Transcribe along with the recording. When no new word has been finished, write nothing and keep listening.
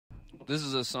This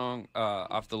is a song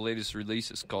off the latest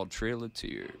release. It's called Trail of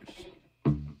Tears.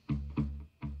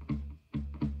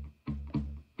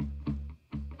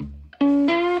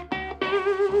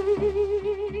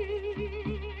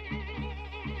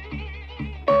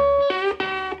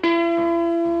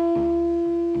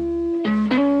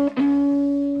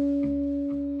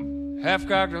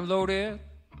 Half-cocked and loaded,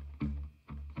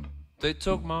 they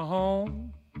took my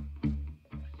home,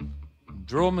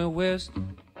 drove me west,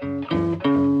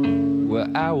 where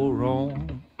I will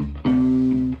roam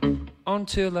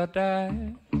until I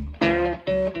die.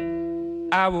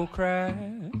 I will cry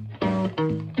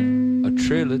a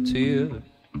trail of tears.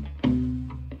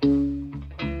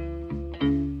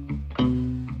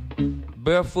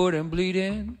 Barefoot and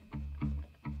bleeding,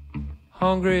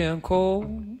 hungry and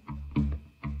cold,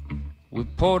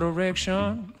 with poor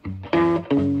direction,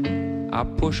 I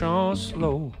push on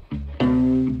slow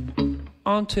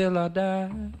until I die.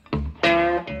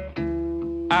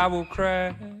 I will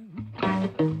cry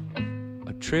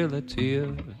a trail of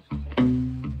tears.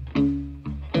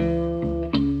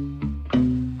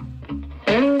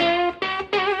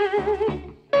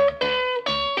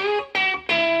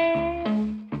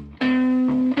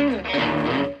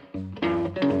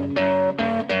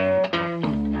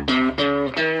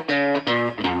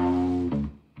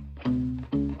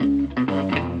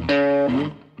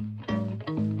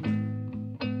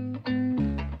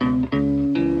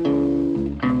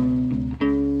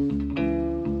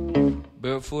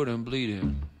 Barefoot and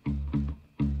bleeding,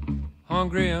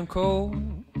 hungry and cold,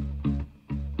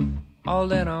 all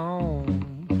that I own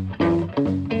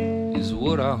is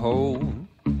what I hold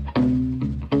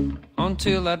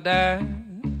until I die.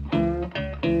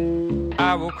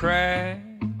 I will cry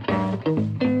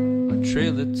a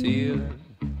trail of tears.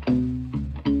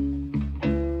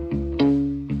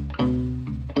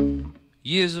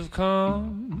 Years have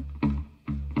come,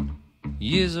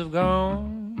 years have gone,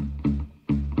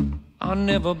 I've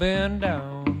never been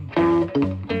down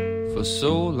for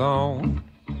so long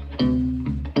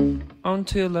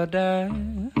until I die.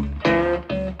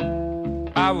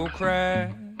 I will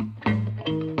cry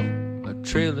a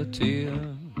trail of tears.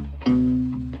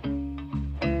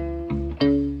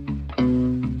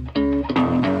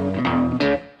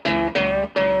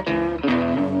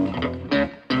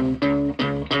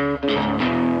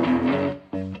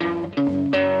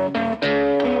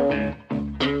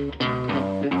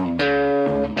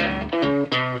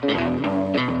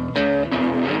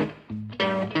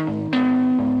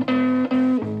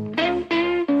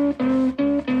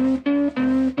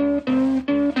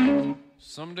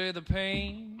 Someday the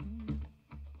pain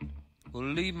will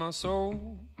leave my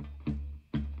soul,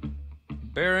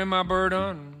 bury my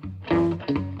burden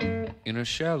in a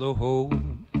shallow hole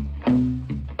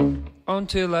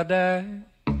until I die.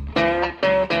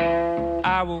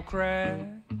 I will cry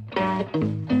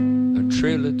a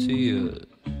trail of tears.